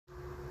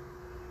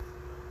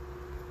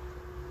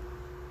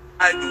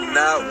I do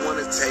not want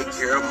to take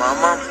care of my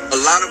mama. A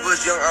lot of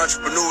us young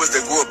entrepreneurs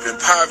that grew up in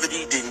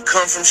poverty, didn't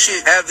come from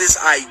shit, have this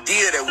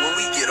idea that when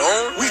we get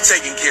on, we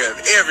taking care of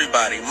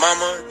everybody.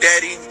 Mama,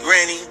 daddy,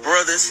 granny,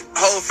 brothers,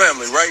 whole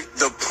family, right?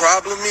 The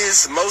problem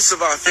is most of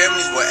our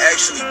families were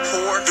actually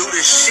poor due to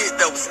shit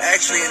that was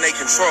actually in their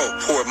control.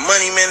 Poor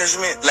money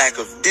management,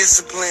 lack of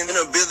discipline,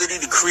 inability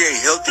to create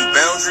healthy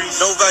boundaries,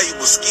 no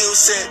valuable skill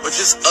set, or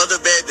just other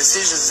bad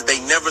decisions that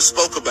they never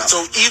spoke about.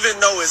 So even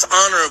though it's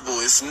honorable,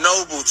 it's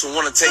noble to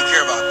want to take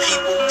care of our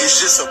people,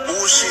 it's just a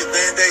bullshit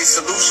band-aid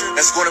solution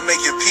that's going to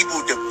make your people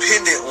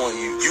dependent on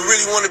you. You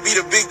really want to be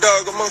the big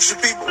dog amongst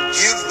your people?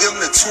 Give them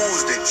the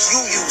tools that you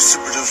use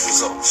to produce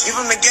results. Give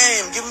them the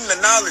game, give them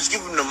the knowledge, give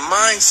them the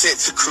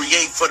mindset to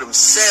create for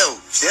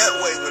themselves.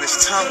 That way, when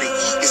it's time to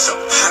eat, it's a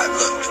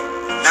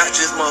potluck, not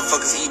just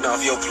motherfuckers eating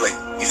off your plate.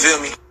 You feel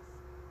me?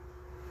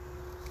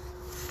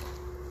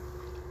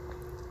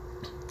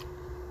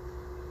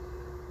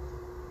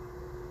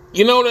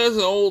 You know, there's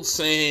an old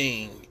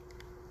saying,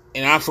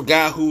 and I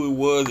forgot who it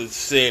was that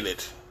said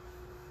it.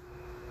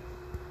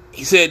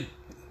 He said,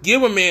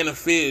 give a man a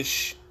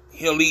fish,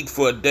 he'll eat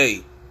for a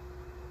day.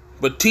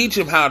 But teach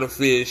him how to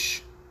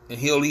fish, and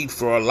he'll eat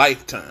for a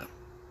lifetime.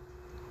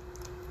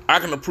 I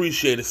can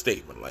appreciate a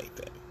statement like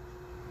that.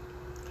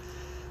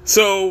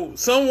 So,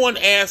 someone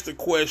asked a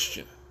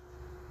question,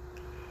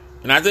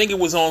 and I think it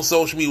was on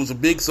social media. It was a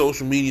big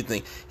social media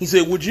thing. He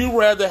said, would you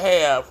rather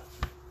have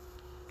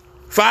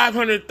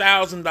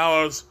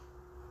 $500,000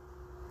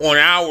 on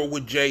an hour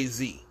with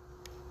Jay-Z?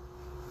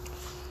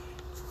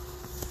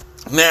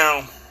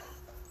 Now,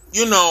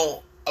 you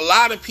know, a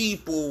lot of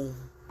people,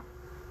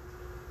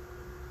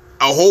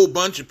 a whole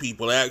bunch of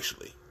people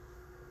actually,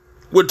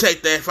 would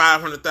take that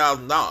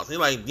 $500,000. They're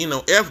like, you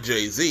know, F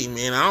Jay-Z,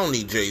 man. I don't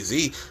need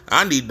Jay-Z.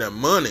 I need that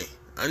money.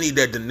 I need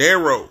that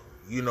dinero.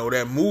 You know,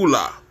 that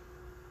moolah.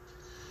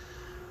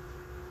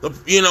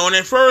 You know, and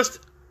at first,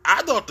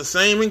 I thought the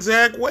same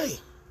exact way.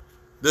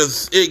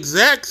 The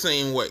exact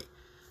same way.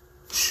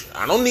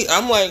 I don't need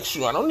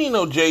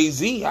no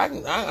Jay-Z. I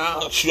got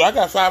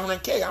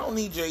 $500K. I don't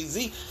need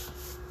Jay-Z.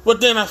 But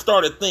then I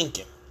started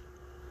thinking,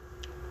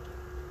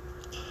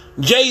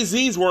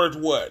 Jay-Z's worth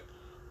what?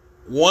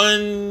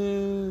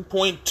 $1.2,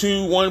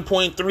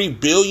 $1.3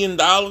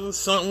 billion,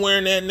 somewhere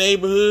in that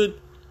neighborhood.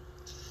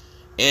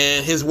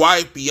 And his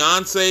wife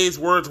Beyonce is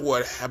worth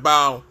what?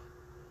 About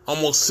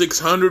almost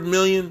 $600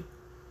 million.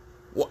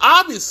 Well,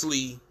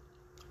 obviously,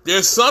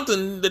 there's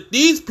something that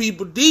these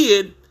people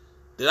did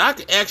that I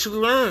could actually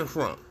learn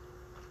from.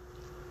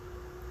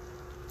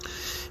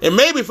 And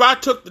maybe if I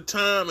took the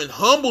time and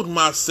humbled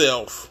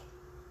myself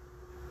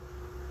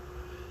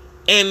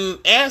and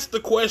asked the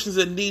questions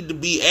that need to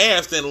be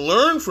asked and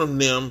learn from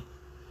them,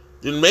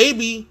 then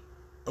maybe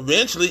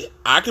eventually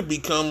I could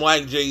become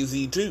like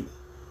Jay-Z too.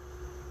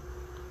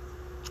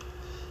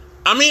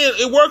 I mean,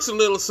 it works a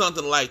little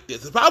something like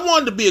this. If I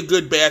wanted to be a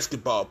good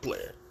basketball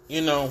player,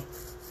 you know,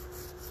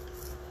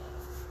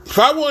 if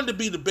I wanted to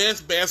be the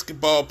best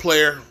basketball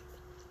player,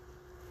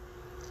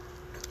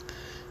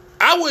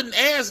 I wouldn't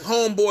ask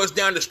homeboys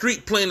down the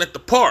street playing at the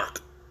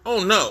park.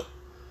 Oh no.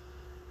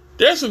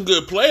 There's some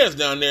good players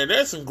down there.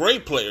 There's some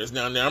great players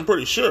down there, I'm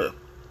pretty sure.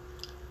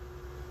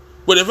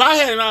 But if I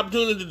had an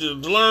opportunity to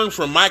learn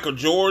from Michael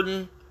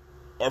Jordan,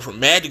 or from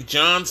Magic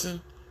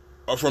Johnson,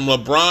 or from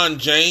LeBron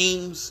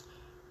James,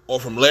 or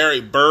from Larry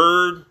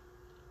Bird,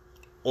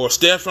 or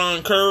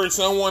Stephen Curry,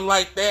 someone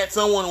like that,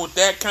 someone with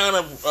that kind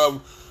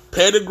of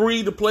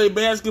pedigree to play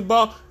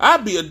basketball,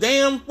 I'd be a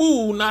damn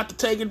fool not to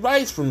take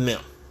advice from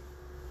them.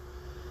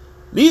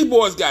 These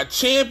boys got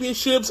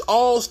championships,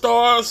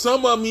 all-stars.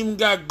 Some of them even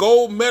got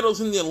gold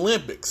medals in the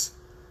Olympics.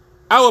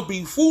 I would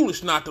be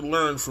foolish not to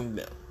learn from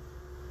them.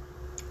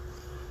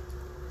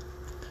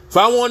 If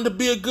I wanted to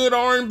be a good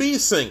R&B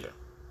singer,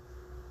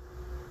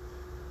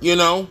 you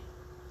know,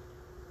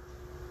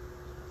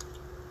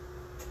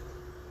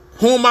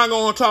 who am I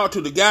going to talk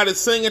to? The guy that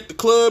sing at the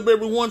club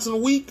every once in a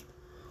week?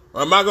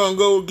 Or am I going to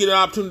go get an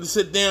opportunity to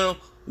sit down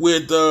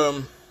with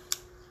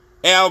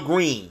Al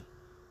Green?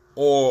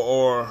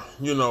 Or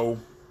you know,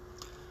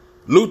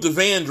 Luther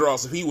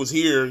Vandross, if he was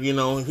here, you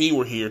know, if he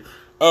were here.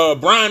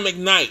 Brian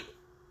McKnight,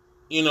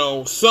 you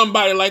know,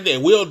 somebody like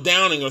that. Will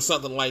Downing or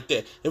something like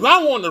that. If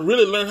I wanted to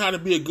really learn how to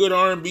be a good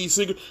R&B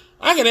singer,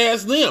 I could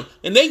ask them.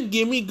 And they can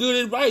give me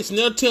good advice. And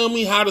they'll tell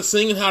me how to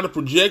sing and how to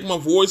project my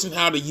voice and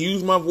how to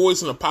use my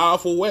voice in a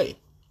powerful way.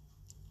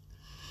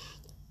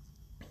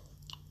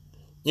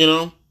 You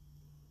know,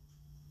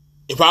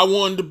 if I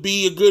wanted to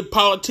be a good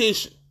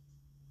politician,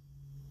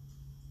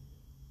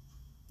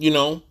 you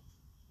know,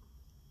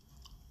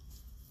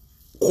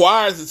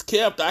 quiet as it's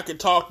kept, I could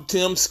talk to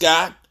Tim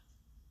Scott.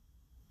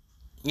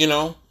 You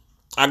know,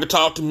 I could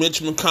talk to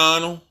Mitch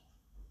McConnell.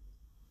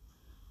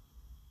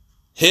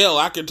 Hell,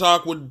 I could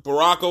talk with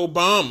Barack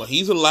Obama.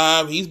 He's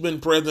alive. He's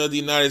been president of the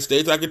United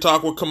States. I could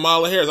talk with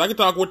Kamala Harris. I could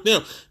talk with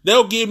them.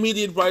 They'll give me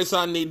the advice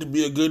I need to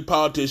be a good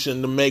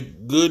politician, to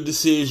make good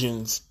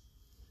decisions,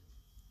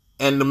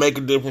 and to make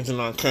a difference in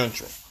our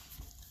country.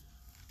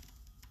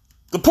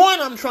 The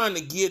point I'm trying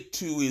to get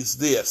to is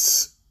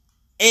this,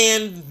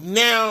 And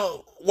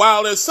now,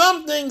 while there's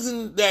some things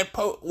in that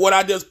what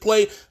I just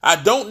played I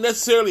don't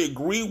necessarily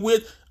agree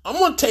with, I'm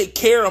going to take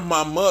care of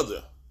my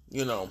mother,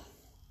 you know.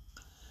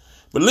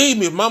 Believe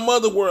me, if my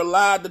mother were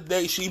alive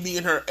today, she'd be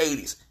in her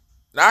 80s.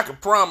 And I can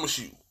promise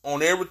you,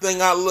 on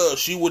everything I love,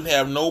 she wouldn't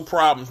have no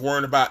problems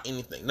worrying about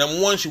anything.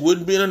 Number one, she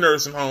wouldn't be in a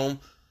nursing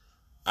home.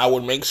 I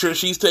would make sure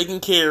she's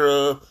taken care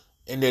of,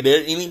 and that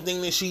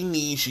anything that she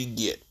needs, she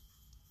get.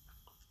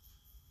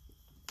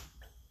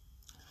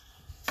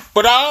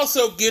 But I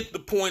also get the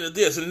point of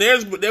this, and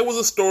there was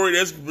a story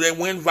that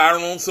went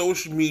viral on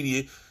social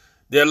media.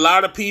 There are a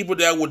lot of people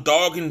that were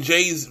dogging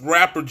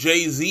rapper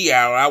Jay-Z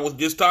out. I was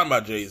just talking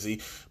about Jay-Z,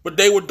 but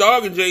they were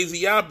dogging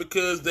Jay-Z out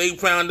because they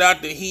found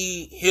out that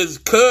his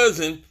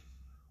cousin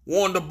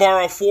wanted to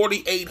borrow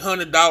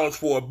 $4,800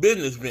 for a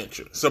business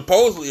venture,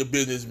 supposedly a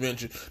business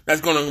venture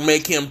that's going to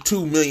make him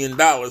 $2 million,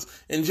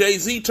 and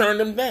Jay-Z turned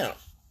him down.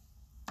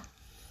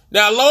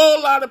 Now, a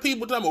lot of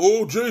people tell me,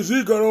 oh,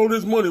 Jay-Z got all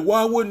this money.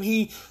 Why wouldn't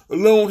he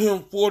loan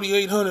him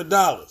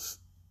 $4,800?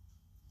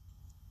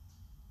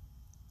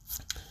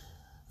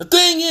 The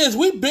thing is,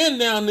 we've been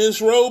down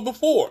this road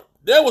before.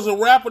 There was a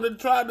rapper that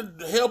tried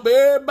to help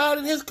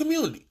everybody in his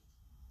community.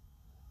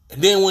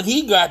 And then when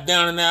he got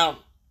down and out,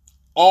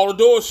 all the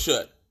doors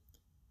shut.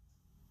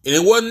 And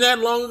it wasn't that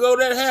long ago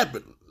that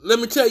happened. Let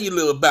me tell you a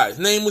little about it. His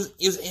name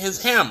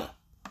is Hammer.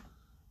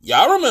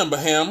 Y'all remember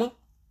Hammer?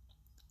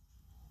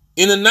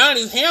 In the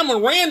 90s,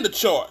 Hammer ran the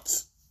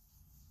charts.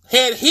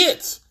 Had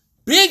hits.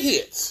 Big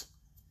hits.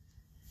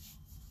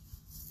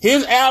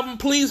 His album,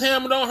 Please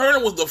Hammer Don't Hurt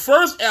Him, was the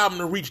first album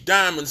to reach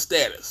diamond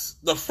status.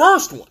 The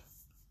first one.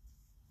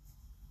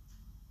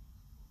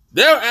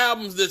 There are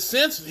albums that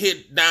since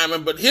hit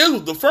diamond, but his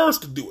was the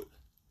first to do it.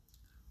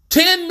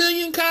 10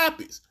 million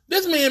copies.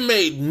 This man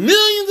made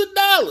millions of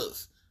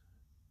dollars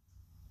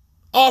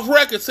off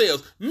record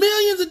sales.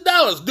 Millions of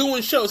dollars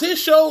doing shows. His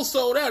shows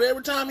sold out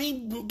every time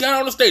he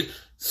got on the stage.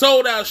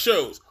 Sold out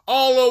shows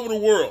all over the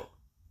world.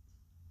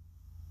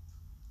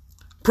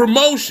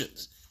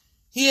 Promotions.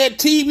 He had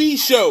TV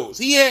shows.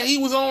 He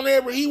was on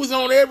every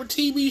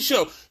TV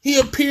show. He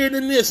appeared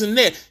in this and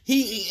that.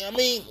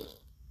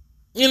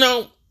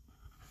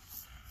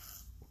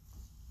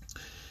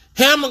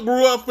 Hammer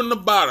grew up in the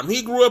bottom.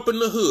 He grew up in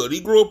the hood. He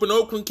grew up in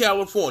Oakland,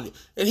 California.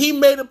 And he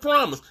made a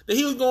promise that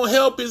he was going to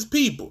help his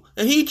people.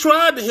 And he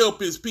tried to help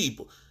his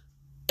people.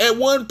 At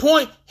one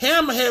point,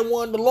 Hammer had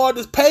one of the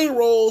largest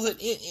payrolls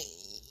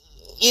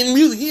in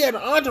music. He had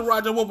an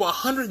entourage of over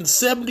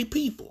 170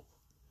 people.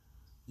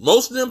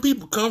 Most of them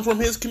people come from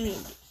his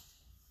community.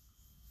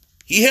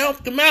 He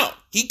helped them out.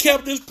 He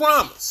kept his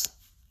promise.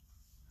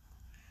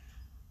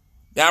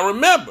 Now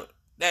remember,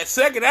 that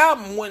second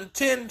album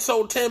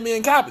sold 10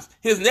 million copies.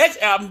 His next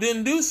album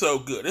didn't do so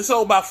good. It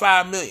sold about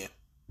 5 million.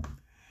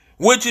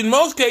 Which in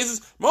most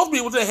cases, most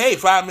people say, hey,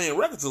 5 million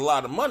records is a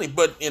lot of money.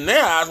 But in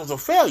their eyes, it was a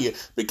failure.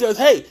 Because,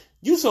 hey,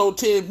 you sold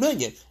 10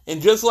 million.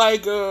 And just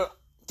like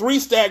 3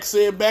 Stacks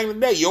said back in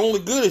the day, you're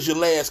only good as your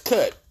last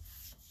cut.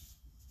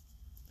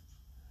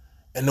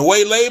 And the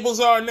way labels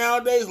are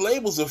nowadays,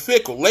 labels are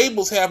fickle.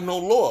 Labels have no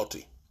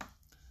loyalty.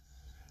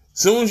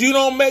 Soon as you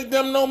don't make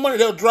them no money,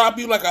 they'll drop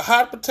you like a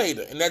hot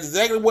potato. And that's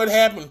exactly what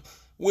happened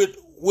with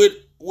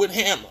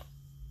Hammer.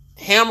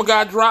 Hammer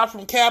got dropped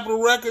from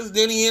Capitol Records,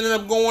 then he ended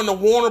up going to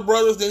Warner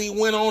Brothers, then he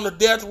went on to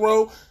Death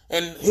Row,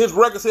 and his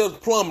record sales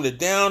plummeted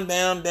down,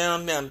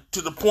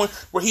 to the point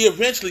where he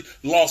eventually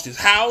lost his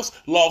house,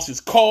 lost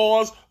his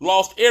cars,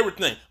 lost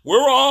everything.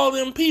 Where were all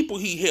them people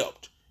he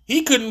helped?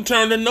 He couldn't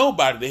turn to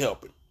nobody to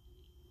help him.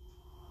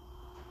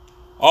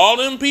 All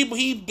them people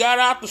he got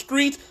out the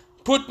streets,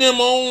 put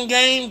them on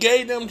game,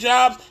 gave them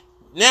jobs.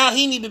 Now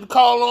he needed to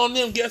call on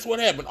them. Guess what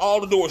happened? All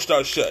the doors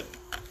started shutting.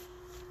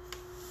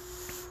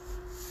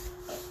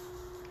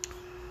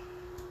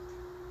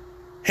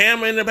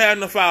 Hammer ended up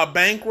having to file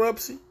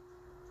bankruptcy.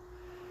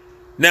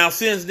 Now,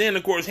 since then,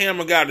 of course,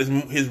 Hammer got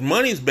his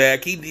money's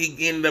back. He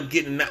ended up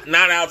getting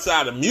not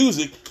outside of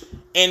music.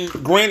 And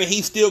granted,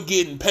 he's still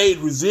getting paid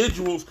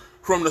residuals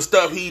from the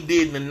stuff he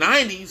did in the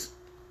 90s.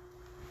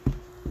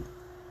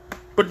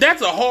 But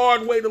that's a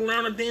hard way to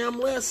learn a damn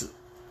lesson.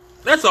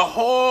 That's a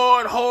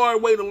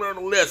hard way to learn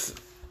a lesson.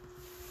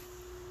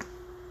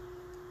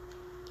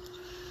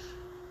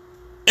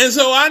 And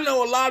so I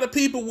know a lot of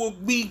people will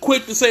be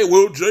quick to say,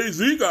 well,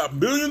 Jay-Z got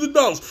millions of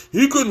dollars.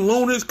 He couldn't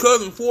loan his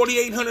cousin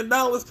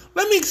 $4,800.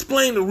 Let me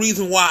explain the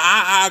reason why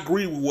I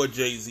agree with what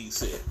Jay-Z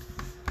said.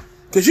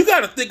 Because you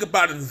got to think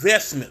about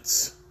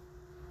investments.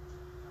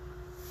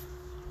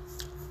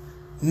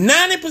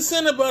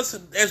 90% of us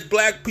as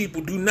black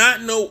people do not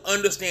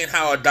understand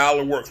how a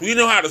dollar works. We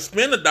know how to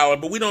spend a dollar,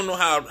 but we don't know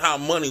how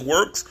money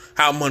works,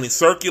 how money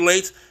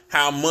circulates,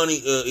 how money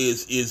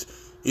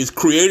is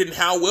created, and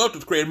how wealth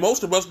is created.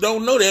 Most of us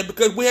don't know that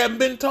because we haven't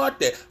been taught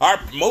that.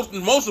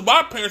 Most of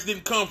our parents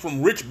didn't come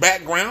from rich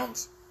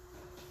backgrounds.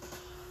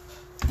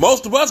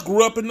 Most of us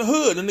grew up in the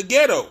hood, in the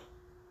ghetto.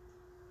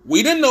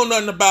 We didn't know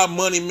nothing about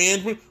money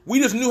management. We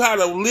just knew how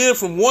to live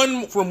from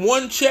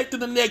one check to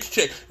the next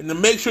check, and to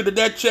make sure that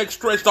that check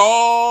stretched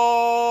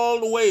all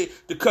the way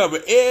to cover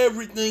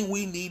everything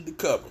we need to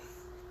cover.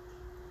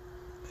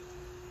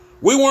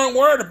 We weren't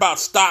worried about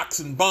stocks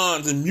and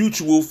bonds and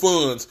mutual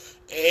funds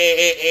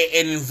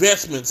and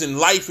investments and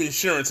life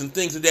insurance and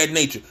things of that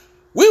nature.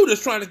 We were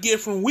just trying to get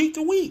from week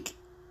to week.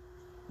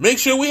 Make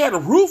sure we had a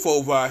roof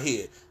over our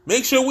head.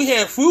 Make sure we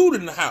had food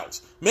in the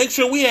house. Make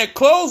sure we had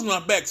clothes on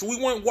our back so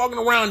we weren't walking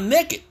around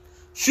naked.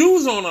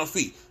 Shoes on our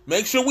feet.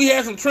 Make sure we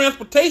had some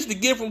transportation to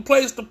get from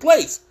place to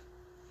place.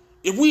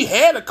 If we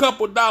had a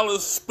couple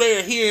dollars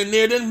spare here and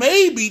there, then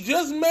maybe,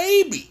 just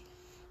maybe,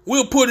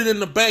 we'll put it in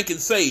the bank and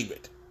save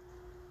it.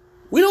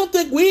 We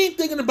ain't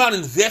thinking about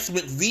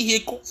investment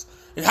vehicles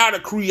and how to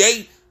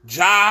create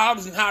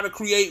jobs and how to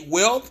create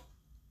wealth.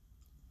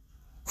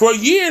 For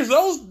years,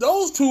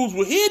 those tools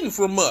were hidden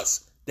from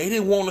us. They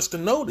didn't want us to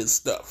know this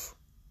stuff.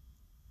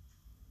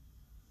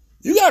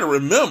 You got to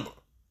remember,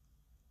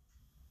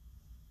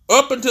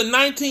 up until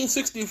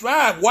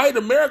 1965, white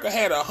America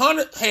had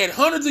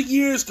hundreds of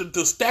years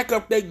to stack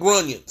up their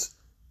grunions,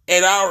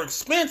 at our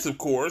expense, of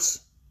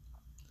course.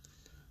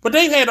 But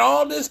they've had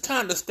all this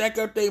time to stack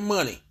up their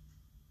money.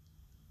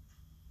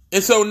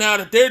 And so now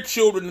that their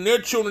children and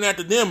their children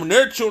after them and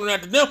their children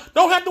after them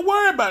don't have to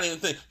worry about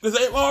anything, because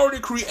they've already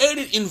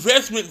created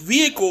investment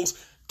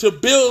vehicles to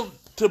build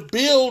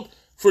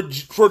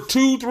for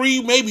 2,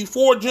 3, maybe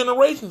 4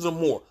 generations or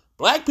more.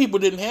 Black people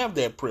didn't have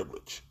that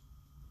privilege.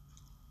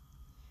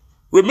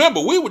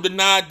 Remember, we were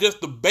denied just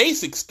the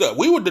basic stuff.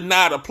 We were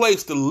denied a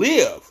place to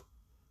live.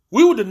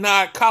 We were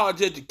denied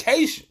college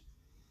education.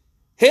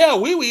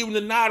 Hell, we were even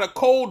denied a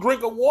cold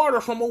drink of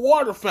water from a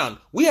water fountain.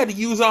 We had to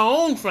use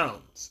our own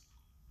fountains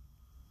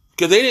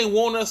because they didn't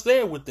want us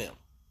there with them.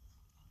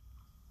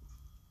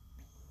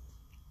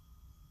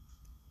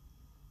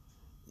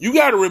 You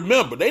got to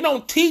remember, they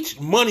don't teach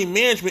money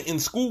management in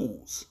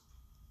schools.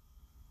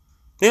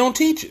 They don't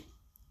teach it.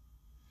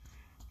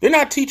 They're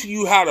not teaching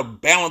you how to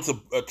balance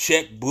a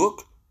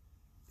checkbook.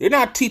 They're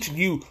not teaching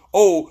you,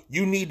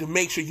 you need to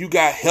make sure you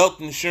got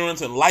health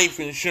insurance and life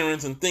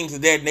insurance and things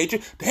of that nature.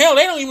 The hell,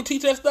 they don't even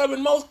teach that stuff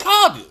in most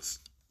colleges.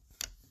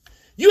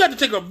 You have to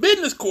take a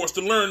business course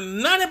to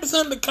learn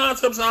 90% of the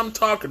concepts I'm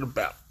talking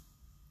about.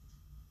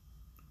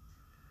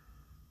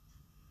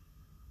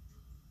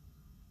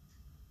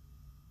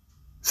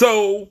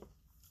 So,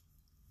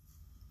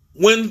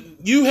 when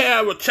you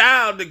have a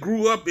child that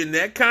grew up in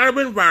that kind of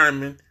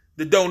environment,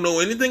 that don't know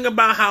anything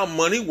about how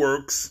money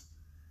works,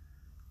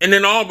 and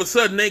then all of a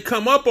sudden they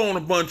come up on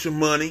a bunch of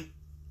money,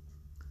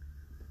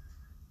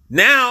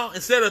 now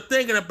instead of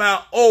thinking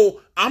about,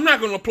 I'm not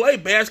going to play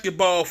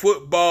basketball,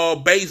 football,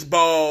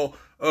 baseball,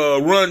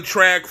 run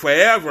track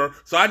forever,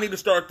 so I need to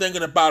start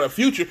thinking about a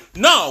future.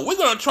 No, we're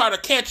going to try to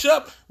catch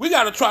up. We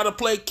got to try to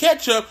play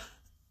catch up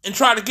and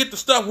try to get the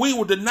stuff we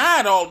were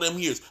denied all them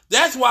years.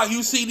 That's why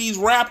you see these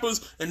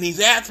rappers and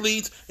these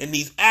athletes and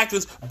these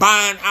actors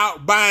buying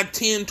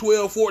 10,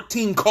 12,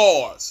 14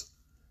 cars.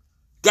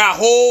 Got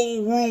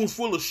whole rooms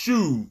full of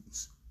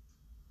shoes.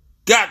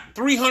 Got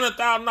 $300,000,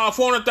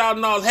 $400,000,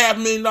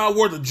 $500,000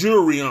 worth of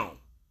jewelry on.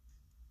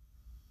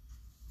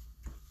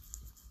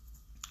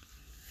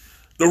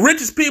 The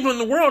richest people in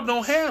the world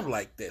don't have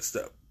like that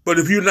stuff. But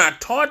if you're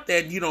not taught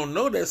that, you don't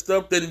know that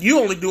stuff, then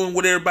you're only doing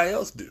what everybody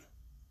else do.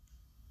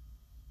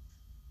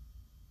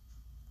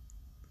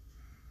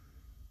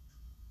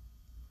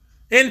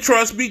 And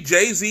trust me,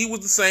 Jay-Z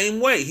was the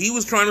same way. He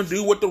was trying to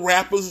do what the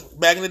rappers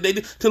back in the day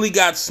did till he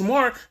got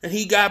smart and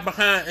he got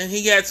behind and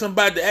he got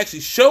somebody to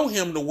actually show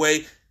him the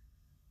way.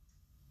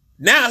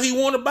 Now he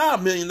want to buy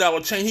 $1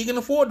 million chain. He can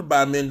afford to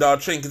buy $1 million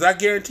chain because I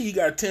guarantee he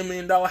got a $10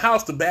 million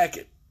house to back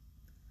it.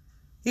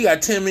 He got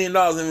 $10 million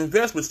in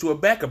investments to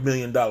back $1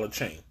 million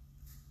chain.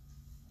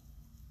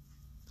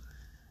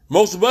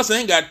 Most of us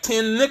ain't got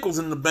 10 nickels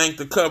in the bank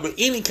to cover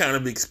any kind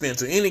of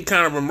expense or any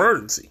kind of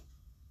emergency.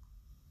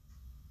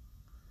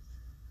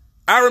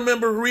 I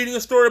remember reading a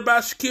story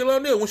about Shaquille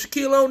O'Neal. When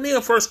Shaquille O'Neal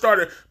first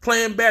started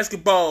playing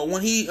basketball,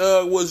 when he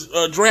was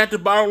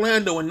drafted by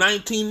Orlando in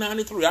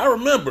 1993, I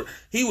remember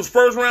he was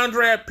first round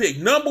draft pick,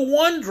 number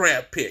 1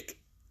 draft pick.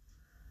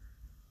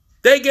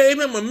 They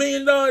gave him $1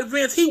 million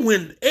advance. He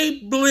went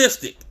ape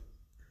ballistic.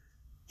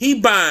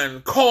 He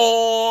buying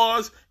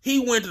cars. He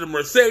went to the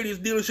Mercedes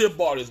dealership,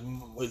 bought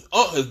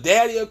his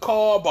daddy a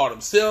car, bought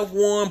himself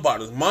one, bought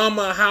his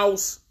mama a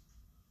house.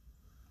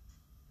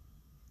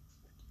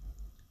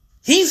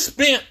 He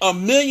spent $1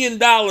 million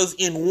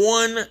in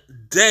one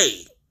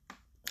day.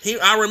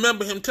 I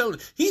remember him telling me,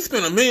 he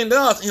spent $1 million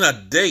in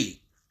a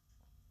day.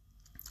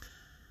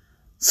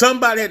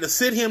 Somebody had to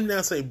sit him down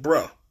and say,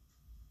 bro,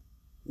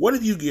 what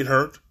if you get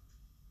hurt?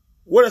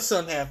 What if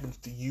something happens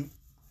to you?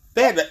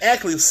 They had to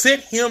actually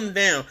sit him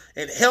down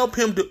and help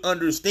him to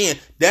understand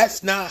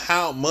that's not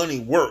how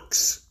money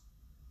works.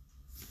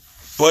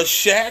 But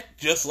Shaq,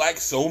 just like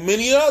so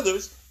many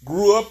others,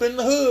 grew up in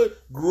the hood,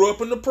 grew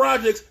up in the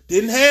projects,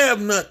 didn't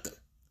have nothing.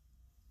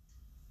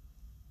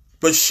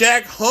 But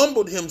Shaq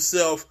humbled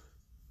himself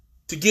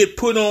to get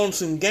put on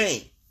some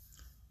game.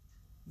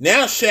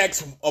 Now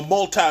Shaq's a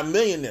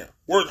multi-millionaire,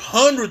 worth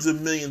hundreds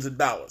of millions of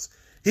dollars.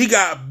 He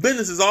got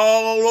businesses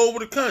all over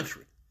the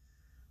country.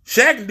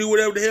 Shaq can do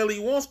whatever the hell he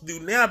wants to do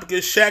now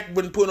because Shaq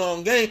been put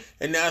on game,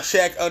 and now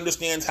Shaq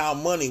understands how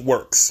money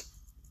works.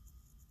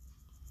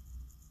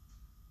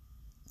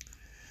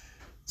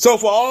 So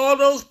for all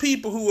those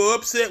people who are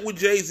upset with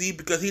Jay-Z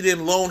because he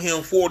didn't loan him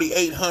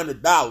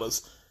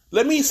 $4,800,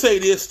 let me say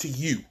this to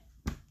you.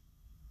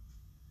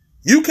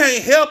 You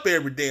can't help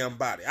every damn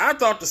body. I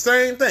thought the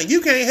same thing.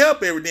 You can't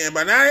help every damn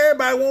body. Not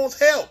everybody wants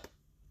help.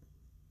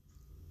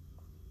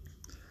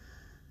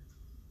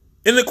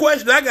 And the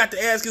question I got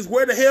to ask is,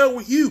 where the hell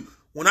were you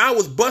when I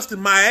was busting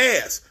my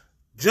ass,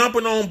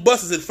 jumping on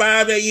buses at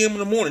 5 a.m. in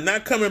the morning,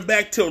 not coming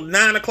back till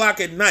 9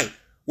 o'clock at night,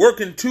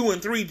 working 2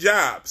 and 3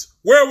 jobs?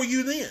 Where were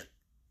you then?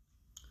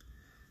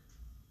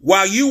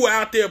 While you were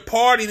out there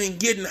partying and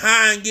getting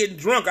high and getting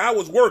drunk, I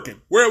was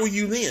working. Where were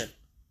you then?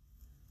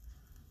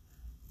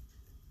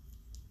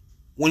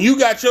 When you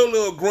got your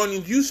little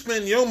grunions, you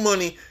spend your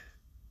money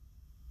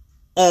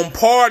on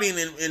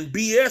partying and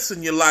BS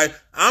in your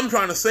life. I'm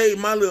trying to save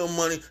my little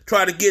money,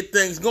 try to get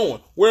things going.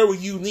 Where were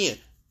you then?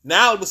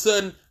 Now all of a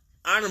sudden,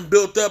 I done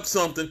built up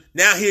something.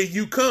 Now here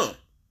you come.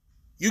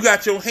 You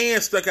got your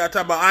hand stuck out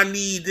talking about, I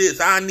need this,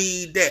 I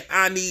need that,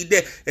 I need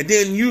that. And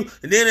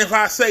then if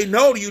I say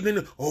no to you,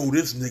 then, oh,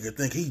 this nigga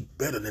think he's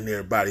better than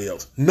everybody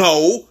else.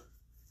 No,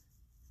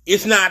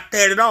 it's not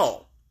that at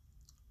all.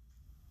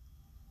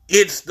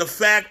 It's the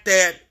fact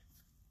that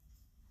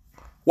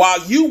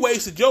while you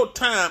wasted your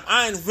time,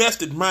 I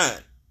invested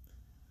mine.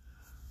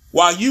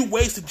 While you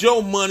wasted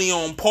your money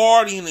on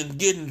partying and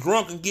getting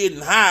drunk and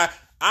getting high,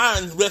 I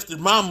invested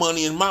my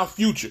money in my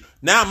future.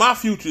 Now my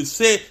future is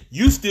set.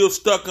 You still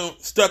stuck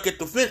at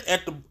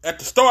the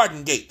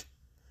starting gate,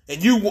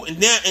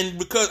 and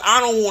because I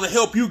don't want to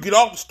help you get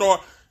off the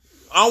start,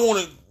 I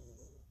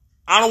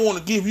don't want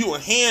to give you a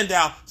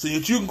handout so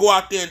that you can go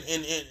out there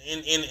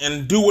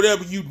and do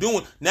whatever you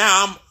doing.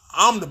 Now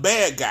I'm the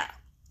bad guy.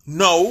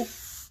 No,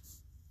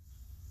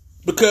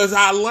 because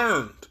I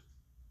learned,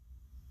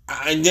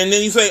 and then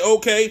you say,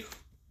 okay.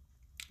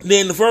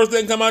 Then the first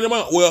thing come out of your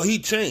mouth, well, he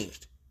changed.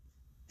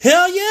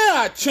 Hell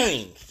yeah, I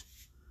changed.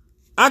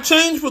 I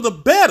changed for the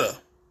better.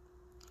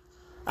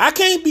 I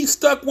can't be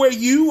stuck where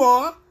you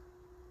are.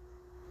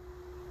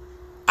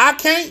 I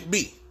can't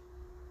be.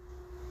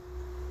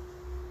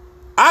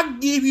 I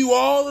can give you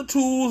all the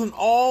tools and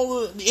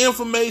all the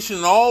information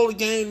and all the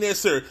game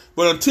necessary,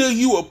 but until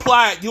you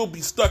apply it, you'll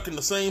be stuck in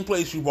the same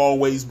place you've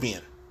always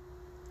been.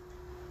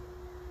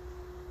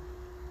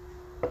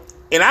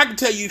 And I can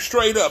tell you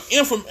straight up,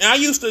 I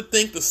used to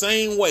think the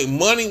same way.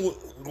 Money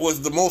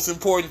was the most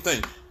important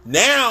thing.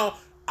 Now,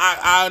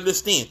 I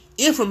understand.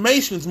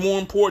 Information is more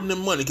important than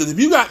money. Because if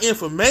you got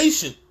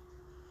information,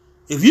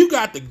 if you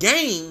got the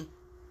game,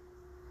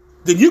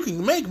 then you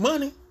can make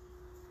money.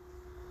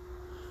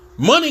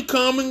 Money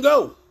come and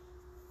go.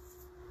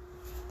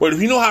 But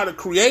if you know how to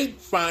create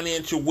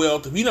financial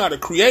wealth, if you know how to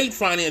create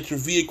financial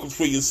vehicles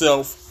for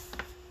yourself,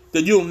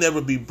 then you'll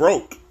never be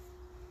broke.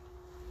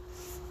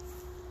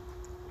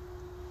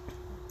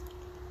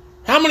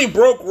 How many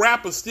broke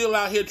rappers still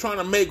out here trying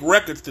to make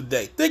records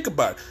today? Think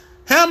about it.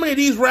 How many of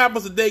these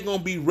rappers today going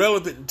to be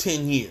relevant in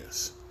 10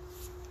 years?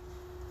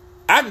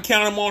 I can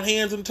count them on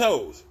hands and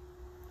toes.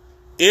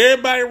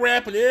 Everybody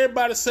rapping,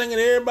 everybody singing,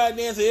 everybody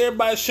dancing,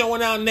 everybody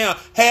showing out now.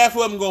 Half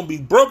of them going to be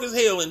broke as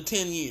hell in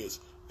 10 years.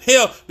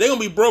 Hell, they're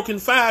going to be broke in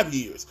 5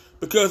 years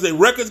because their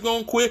record's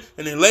going to quit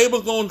and their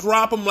label's going to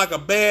drop them like a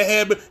bad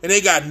habit, and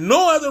they got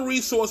no other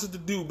resources to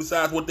do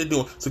besides what they're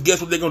doing. So guess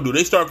what they're going to do?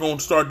 They start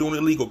doing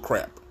illegal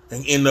crap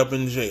and end up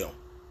in jail.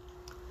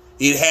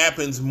 It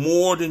happens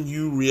more than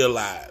you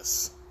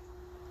realize.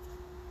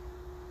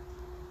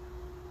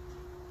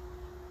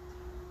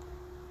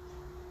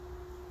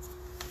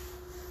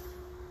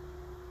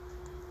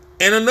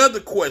 And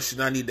another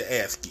question I need to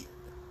ask you,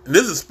 and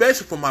this is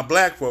especially for my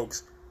black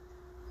folks.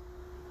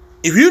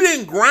 If you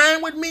didn't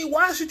grind with me,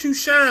 why should you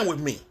shine with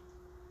me?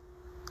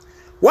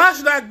 Why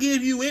should I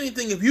give you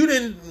anything if you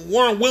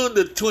weren't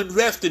willing to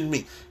invest in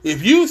me?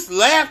 If you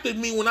laughed at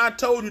me when I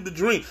told you the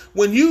dream,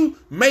 when you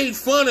made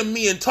fun of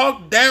me and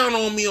talked down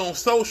on me on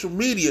social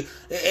media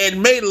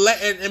and made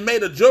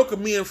a joke of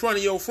me in front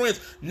of your friends,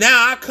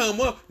 now I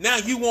come up, now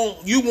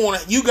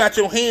you got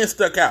your hand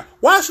stuck out.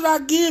 Why should I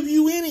give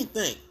you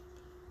anything?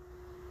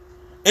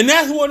 And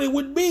that's what it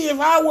would be if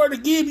I were to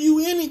give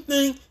you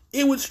anything.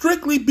 It would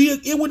strictly be,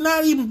 it would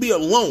not even be a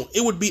loan.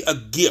 It would be a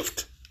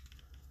gift.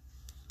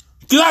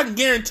 Because I can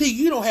guarantee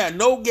you don't have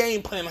no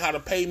game plan on how to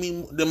pay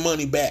me the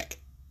money back.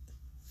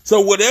 So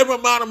whatever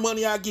amount of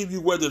money I give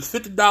you, whether it's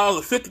 $50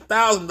 or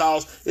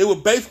 $50,000, it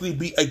would basically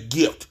be a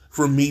gift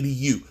from me to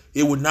you.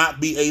 It would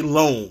not be a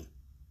loan.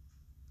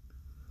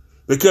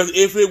 Because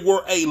if it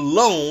were a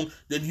loan,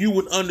 then you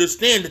would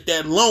understand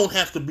that loan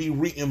has to be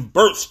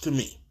reimbursed to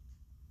me.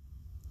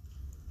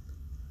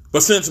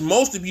 But since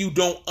most of you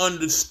don't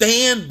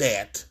understand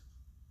that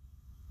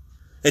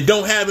and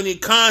don't have any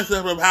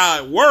concept of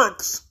how it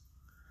works,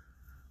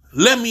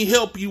 let me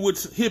help you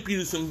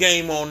to some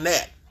game on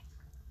that.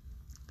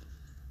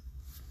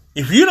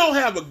 If you don't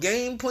have a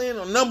game plan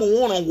on number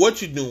one on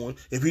what you're doing,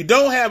 if you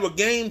don't have a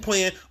game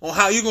plan on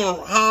how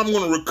I'm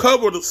gonna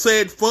recover the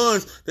said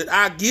funds that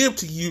I give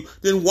to you,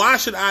 then why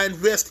should I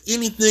invest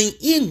anything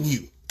in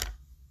you?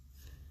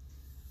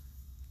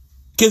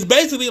 Because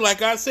basically,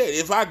 like I said,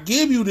 if I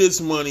give you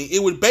this money,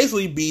 it would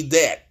basically be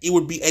that. It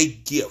would be a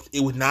gift.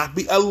 It would not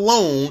be a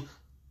loan.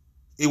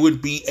 It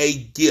would be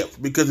a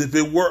gift. Because if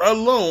it were a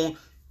loan,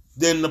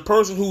 then the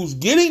person who's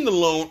getting the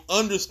loan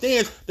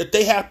understands that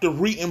they have to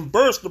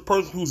reimburse the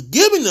person who's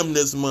giving them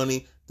this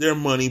money their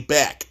money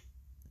back.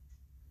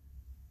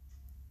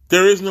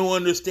 There is no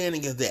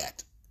understanding of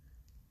that.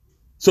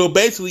 So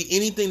basically,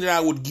 anything that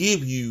I would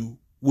give you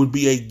would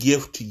be a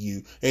gift to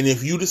you. And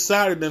if you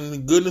decided in the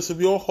goodness of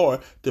your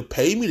heart to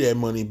pay me that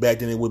money back,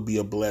 then it would be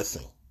a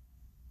blessing.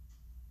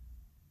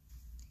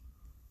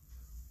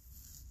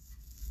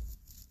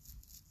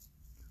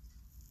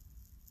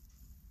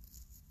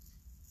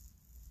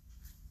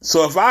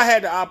 So if I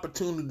had the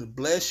opportunity to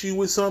bless you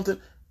with something,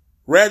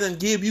 rather than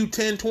give you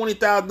 $10,000,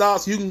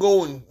 $20,000, you can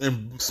go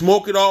and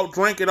smoke it off,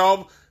 drink it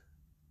off,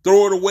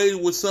 throw it away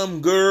with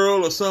some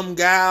girl or some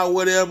guy or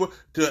whatever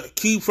to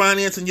keep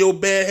financing your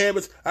bad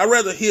habits. I'd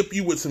rather hip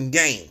you with some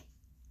game.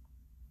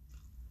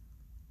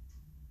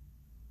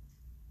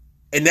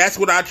 And that's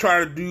what I try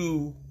to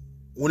do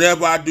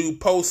whenever I do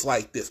posts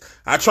like this.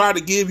 I try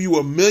to give you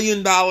 $1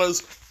 million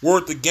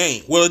worth of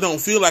game. Well, it don't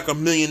feel like $1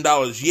 million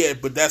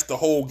yet, but that's the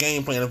whole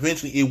game plan.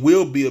 Eventually, it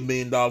will be $1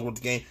 million worth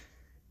of game.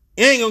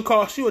 It ain't gonna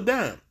cost you a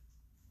dime.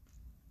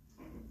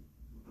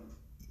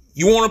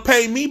 You want to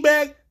pay me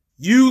back?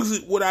 Use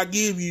it what I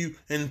give you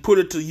and put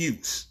it to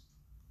use.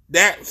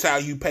 That's how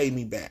you pay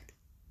me back.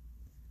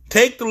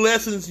 Take the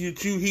lessons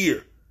that you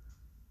hear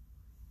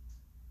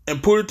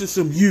and put it to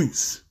some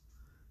use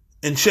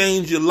and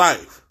change your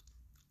life.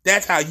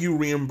 That's how you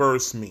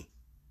reimburse me.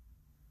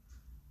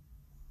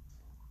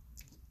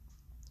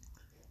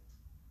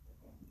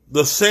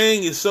 The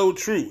saying is so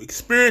true.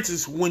 Experience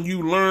is when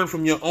you learn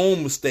from your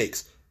own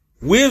mistakes.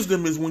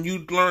 Wisdom is when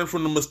you learn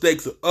from the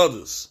mistakes of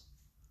others.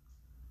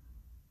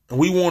 And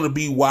we want to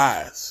be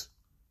wise.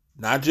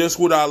 Not just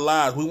with our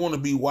lives. We want to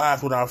be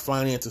wise with our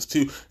finances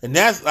too. And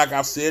that's, like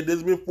I've said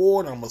this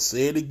before, and I'm going to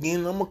say it again,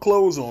 and I'm going to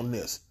close on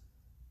this.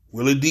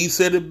 Willie D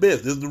said it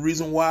best. This is the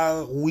reason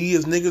why we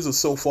as niggas are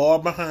so far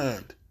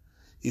behind.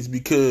 It's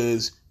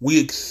because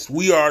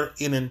we are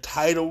an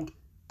entitled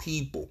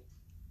people.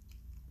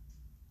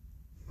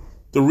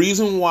 The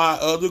reason why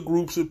other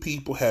groups of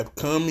people have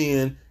come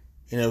in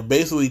and have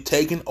basically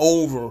taken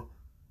over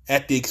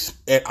at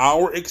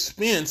our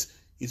expense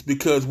is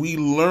because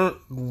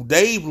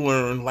they've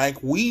learned,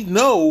 like we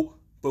know,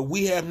 but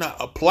we have not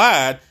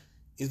applied,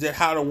 is that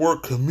how to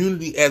work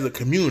community as a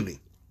community.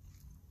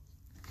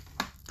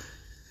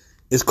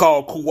 It's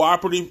called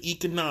cooperative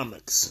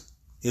economics.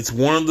 It's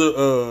one of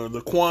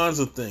the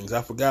Kwanzaa things.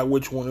 I forgot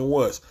which one it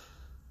was.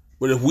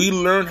 But if we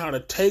learn how to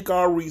take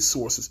our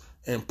resources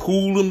and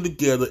pool them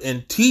together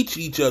and teach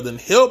each other and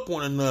help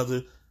one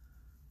another,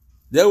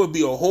 there would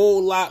be a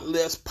whole lot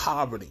less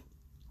poverty.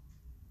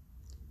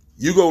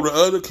 You go to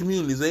other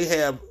communities, they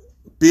have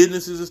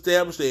businesses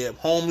established, they have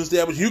homes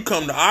established. You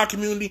come to our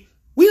community,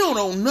 we don't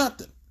own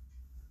nothing.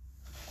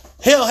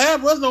 Hell, half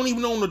of us don't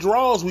even own the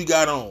drawers we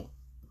got on.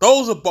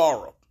 Those are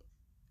borrowed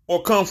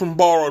or come from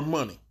borrowed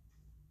money.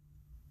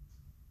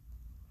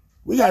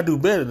 We got to do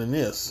better than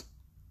this.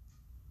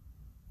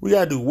 We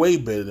got to do way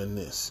better than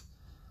this.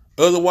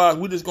 Otherwise,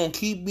 we're just going to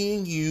keep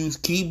being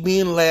used, keep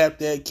being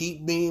laughed at,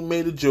 keep being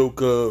made a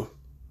joke of.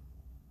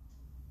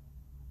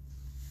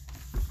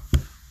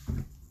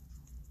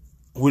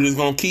 We're just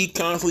going to keep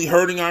constantly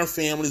hurting our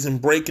families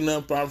and breaking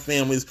up our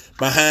families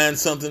behind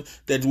something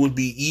that would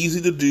be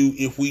easy to do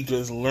if we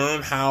just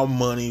learn how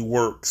money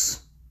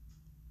works.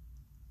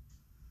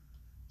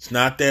 It's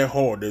not that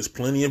hard. There's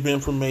plenty of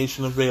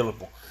information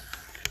available.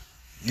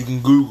 You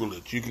can Google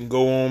it. You can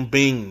go on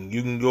Bing.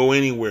 You can go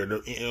anywhere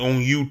on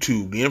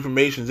YouTube. The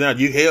information's out.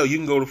 You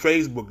can go to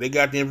Facebook. They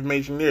got the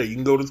information there. You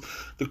can go to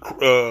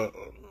the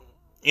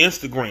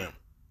Instagram.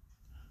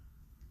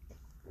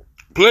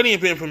 Plenty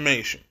of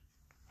information.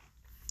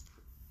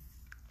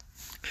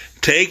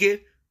 Take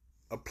it,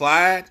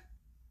 apply it,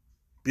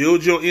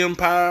 build your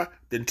empire,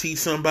 then teach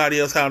somebody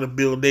else how to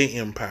build their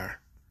empire.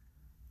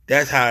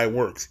 That's how it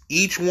works.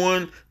 Each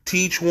one,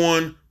 teach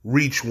one,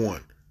 reach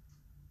one.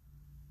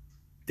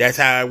 That's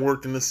how it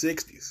worked in the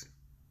 60s.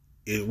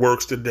 It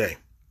works today.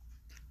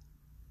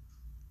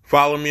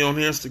 Follow me on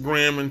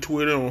Instagram and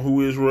Twitter on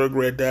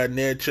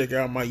whoisrugrat.net. Check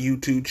out my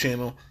YouTube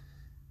channel.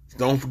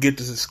 Don't forget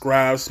to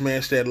subscribe,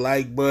 smash that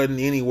like button.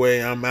 Anyway,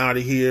 I'm out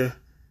of here.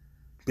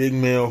 Big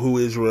Mel, Who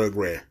Is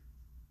Rugrat.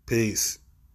 Peace.